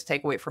my biggest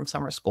takeaway from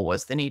summer school,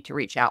 was the need to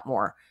reach out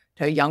more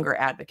to younger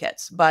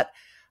advocates. But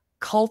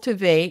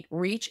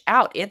reach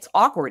out. It's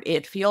awkward.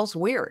 It feels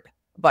weird.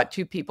 But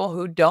to people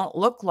who don't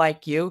look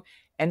like you,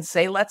 and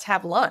say, let's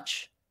have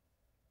lunch.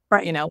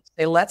 Right.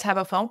 Say, let's have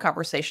a phone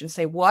conversation.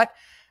 Say, what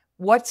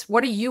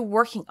are you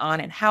working on,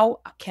 and how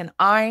can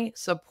I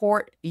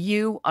support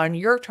you on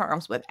your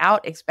terms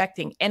without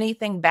expecting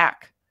anything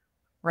back?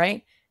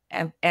 Right.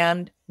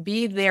 And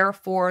be there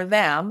for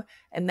them.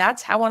 And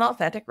that's how an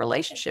authentic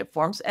relationship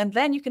forms. And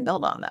then you can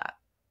build on that.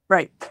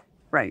 Right.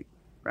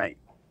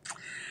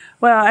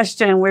 Well,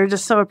 Ashton, we're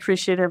just so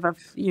appreciative of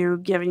you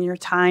giving your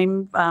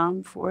time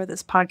for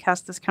this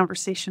podcast, this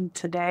conversation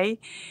today.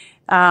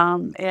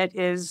 It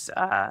is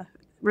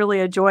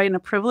really a joy and a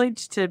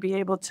privilege to be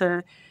able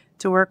to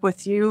work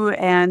with you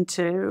and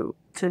to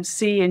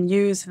see and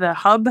use the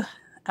hub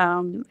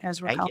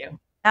as we're helping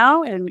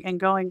now and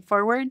going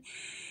forward.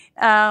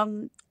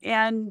 And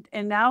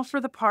now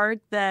for the part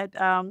that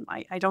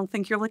I don't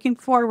think you're looking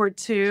forward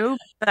to,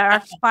 but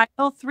our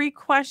final 3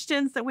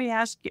 questions that we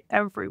ask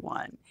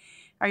everyone.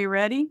 Are you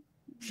ready?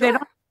 Sure.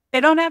 They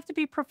don't have to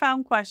be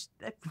profound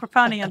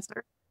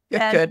answers.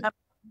 Good.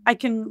 I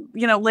can,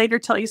 later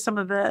tell you some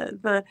of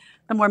the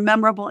more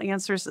memorable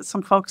answers that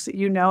some folks that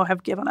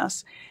have given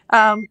us.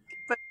 But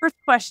first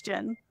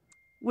question,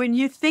 when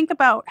you think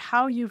about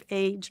how you've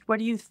aged, what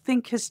do you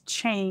think has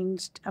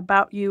changed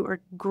about you or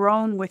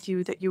grown with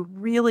you that you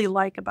really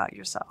like about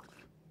yourself?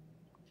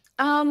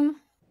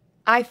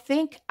 I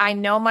think I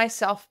know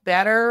myself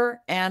better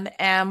and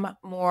am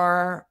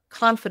more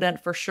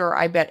confident, for sure.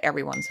 I bet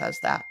everyone says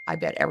that. I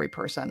bet every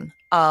person.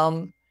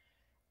 And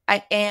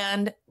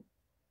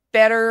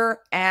better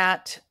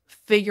at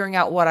figuring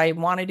out what I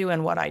want to do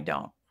and what I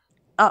don't.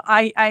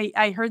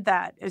 I heard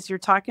that as you're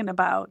talking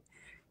about,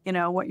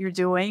 what you're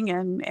doing,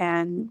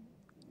 and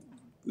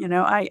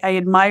I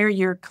admire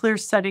your clear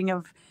setting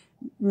of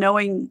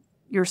knowing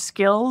your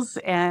skills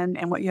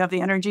and what you have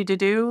the energy to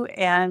do,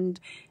 and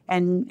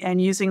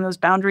using those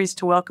boundaries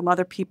to welcome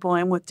other people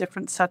in with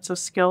different sets of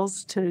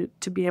skills to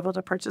be able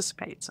to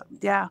participate. So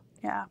yeah.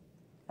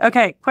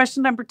 Okay,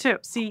 question number 2.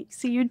 See,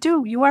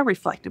 you are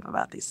reflective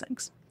about these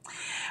things.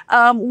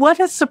 What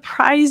has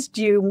surprised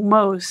you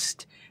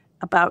most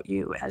about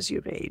you as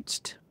you've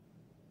aged?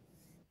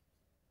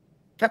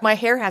 That my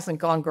hair hasn't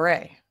gone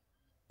gray.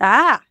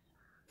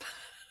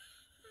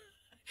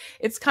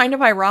 It's kind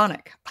of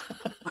ironic.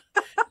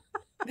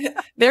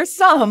 There's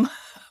some,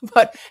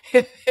 but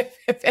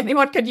if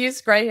anyone could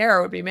use gray hair,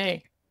 it would be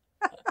me.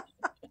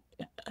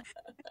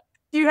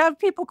 Do you have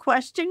people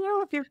question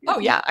you? Oh,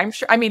 yeah, I'm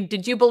sure. I mean,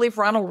 did you believe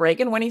Ronald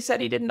Reagan when he said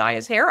he didn't dye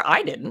his hair?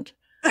 I didn't.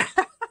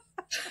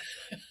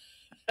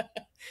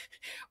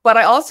 But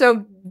I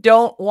also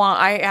don't want,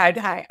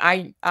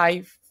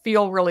 I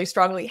feel really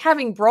strongly,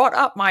 having brought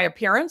up my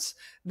appearance,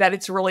 that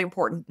it's really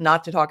important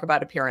not to talk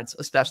about appearance,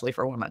 especially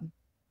for women.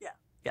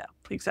 Yeah,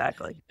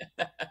 exactly.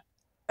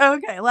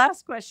 Okay,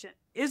 last question.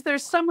 Is there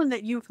someone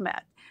that you've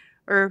met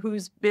or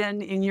who's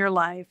been in your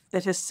life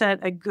that has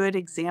set a good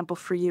example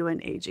for you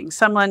in aging?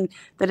 Someone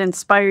that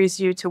inspires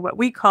you to what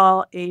we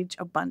call age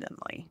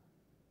abundantly?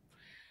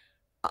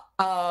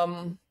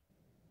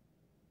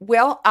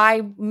 Well,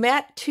 I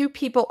met 2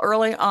 people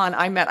early on.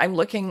 I'm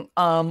looking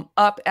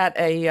up at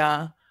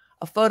a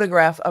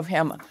photograph of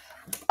him.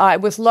 I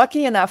was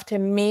lucky enough to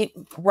meet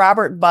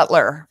Robert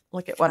Butler.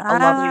 Look at what a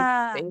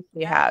lovely face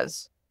he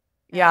has.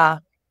 Yeah.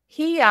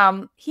 He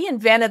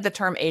invented the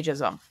term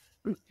ageism.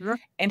 Mm-hmm.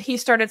 And he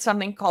started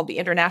something called the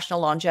International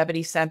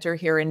Longevity Center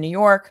here in New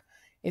York.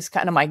 He's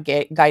kind of my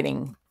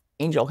guiding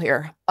angel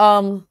here.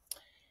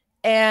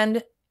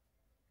 And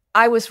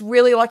I was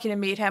really lucky to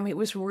meet him. He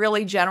was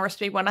really generous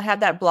to me when I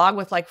had that blog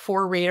with like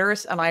 4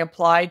 readers, and I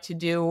applied to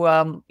do,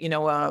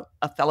 a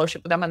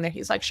fellowship with them. And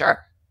he's like,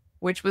 sure,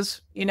 which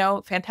was,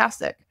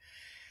 fantastic.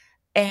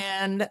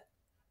 And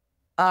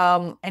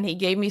he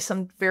gave me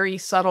some very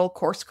subtle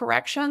course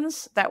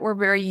corrections that were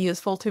very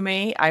useful to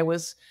me. I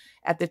was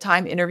at the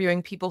time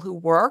interviewing people who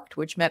worked,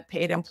 which meant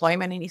paid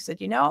employment. And he said,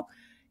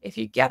 if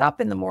you get up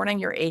in the morning,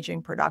 you're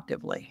aging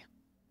productively.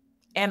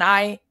 And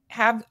I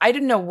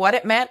didn't know what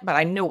it meant, but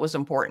I knew it was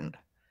important.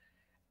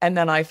 And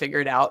then I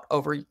figured out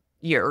over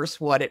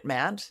years what it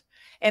meant.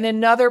 And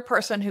another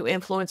person who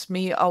influenced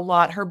me a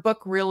lot, her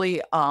book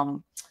really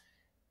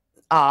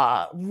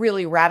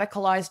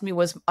radicalized me,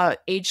 was an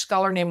age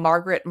scholar named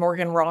Margaret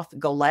Morgan Roth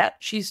Gillette.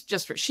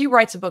 She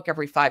writes a book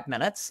every 5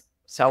 minutes.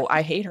 So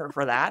I hate her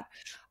for that.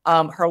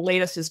 Her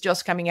latest is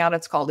just coming out.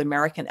 It's called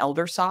American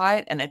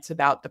Elderside, and it's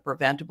about the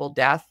preventable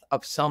death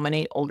of so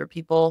many older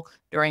people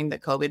during the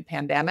COVID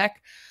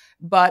pandemic.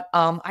 But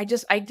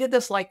I did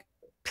this like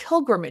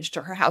pilgrimage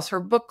to her house,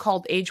 her book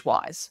called Age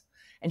Wise.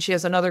 And she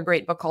has another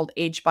great book called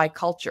Age by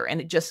Culture.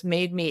 And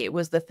it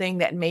was the thing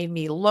that made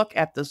me look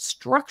at the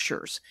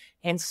structures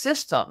and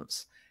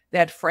systems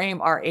that frame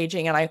our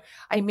aging. And I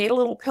made a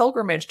little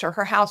pilgrimage to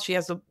her house. She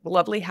has a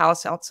lovely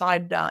house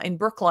outside in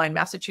Brookline,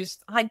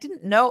 Massachusetts. I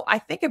didn't know, I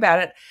think about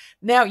it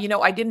now,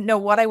 I didn't know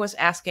what I was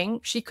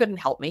asking. She couldn't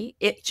help me.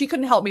 She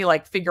couldn't help me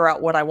like figure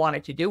out what I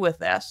wanted to do with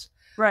this.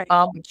 Right.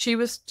 She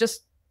was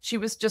just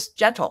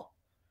gentle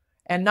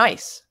and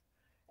nice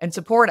and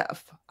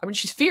supportive. I mean,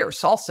 she's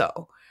fierce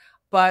also,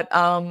 but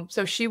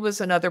so she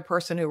was another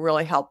person who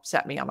really helped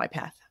set me on my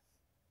path.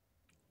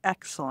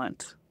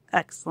 Excellent.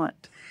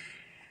 Excellent.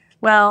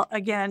 Well,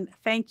 again,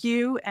 thank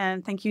you.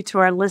 And thank you to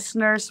our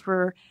listeners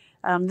for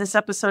this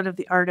episode of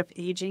The Art of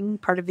Aging,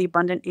 part of the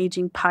Abundant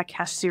Aging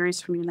podcast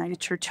series from United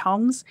Church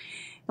Homes.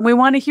 And we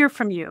want to hear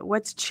from you.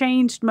 What's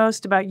changed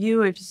most about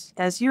you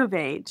as you have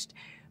aged?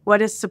 What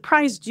has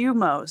surprised you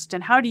most?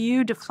 And how do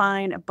you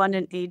define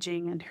abundant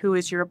aging? And who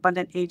is your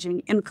abundant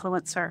aging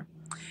influencer?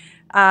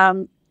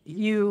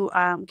 You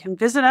can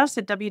visit us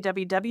at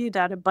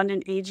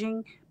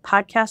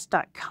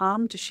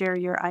www.abundantagingpodcast.com to share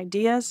your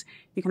ideas.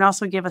 You can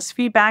also give us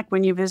feedback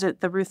when you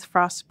visit the Ruth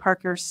Frost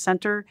Parker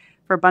Center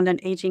for Abundant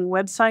Aging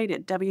website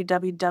at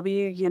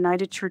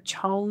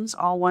www.unitedchurchhomes,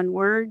 all one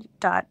word,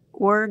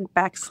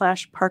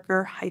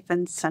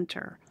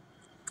 .org/Parker-Center.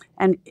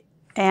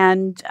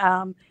 And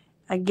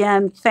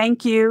again,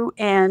 thank you,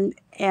 and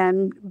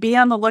be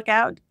on the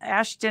lookout.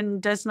 Ashton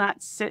does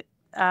not sit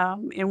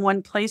in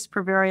one place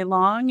for very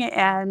long,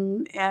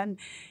 and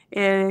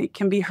it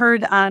can be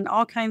heard on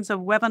all kinds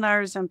of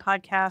webinars and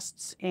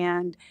podcasts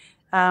and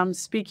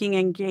speaking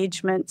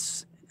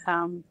engagements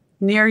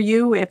near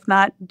you, if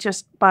not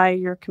just by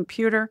your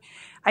computer.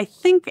 I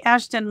think,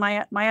 Ashton,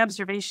 my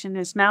observation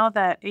is now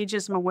that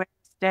Ageism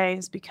Awareness Day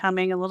is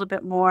becoming a little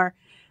bit more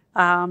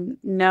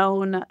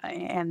known,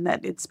 and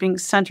that it's being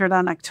centered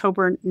on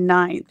October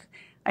 9th.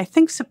 I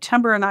think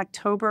September and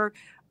October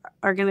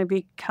are going to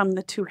become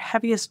the two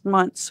heaviest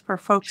months for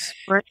folks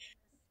who are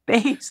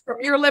based.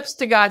 From your lips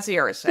to God's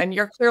ears. And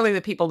you're clearly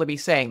the people to be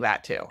saying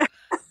that too.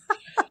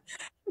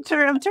 In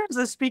terms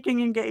of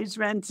speaking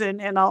engagements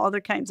and all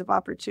other kinds of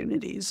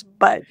opportunities.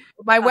 But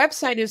my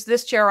website is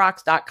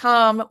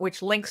thischairrocks.com,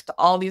 which links to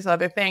all these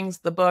other things,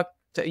 the book,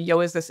 to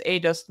Is This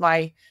Ageist,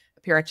 my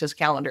appearances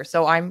calendar.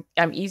 So I'm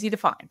easy to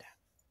find.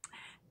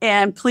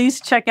 And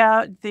please check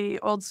out the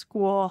Old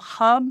School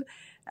Hub.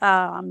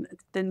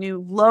 The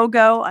new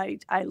logo. I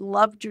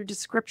loved your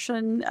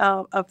description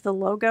of the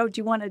logo.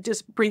 Do you want to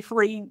just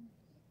briefly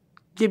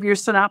give your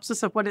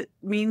synopsis of what it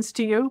means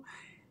to you?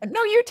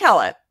 No, you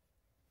tell it.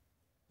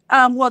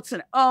 Well, it's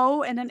an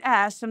O and an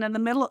S, and in the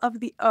middle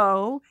of the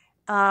O,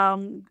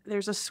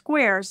 there's a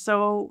square.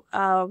 So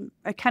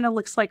it kind of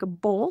looks like a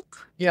bolt.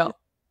 Yeah.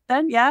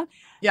 Then, yeah.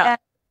 Yeah.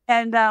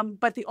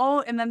 But the O,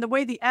 and then the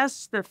way the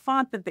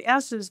font that the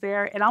S is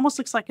there, it almost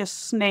looks like a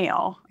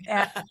snail.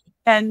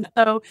 And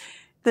so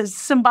the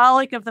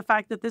symbolic of the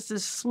fact that this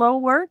is slow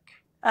work,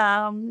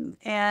 and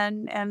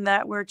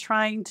that we're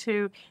trying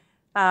to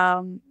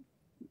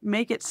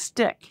make it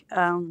stick.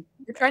 You're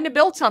trying to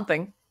build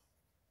something.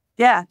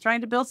 Yeah,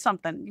 trying to build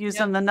something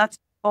using the nuts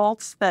and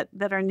bolts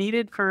that are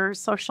needed for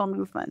social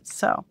movements.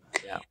 So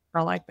yeah,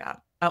 I like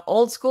that.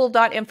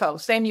 Oldschool.info,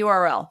 same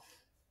URL.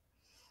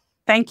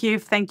 Thank you.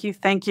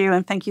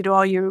 And thank you to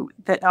all you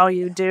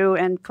do,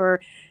 and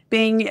for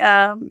being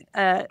a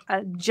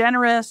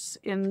generous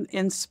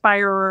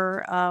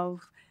inspirer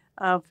of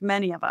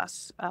many of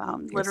us.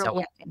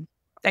 Literally. So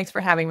thanks for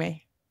having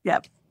me.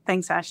 Yep.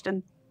 Thanks,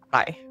 Ashton.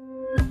 Bye.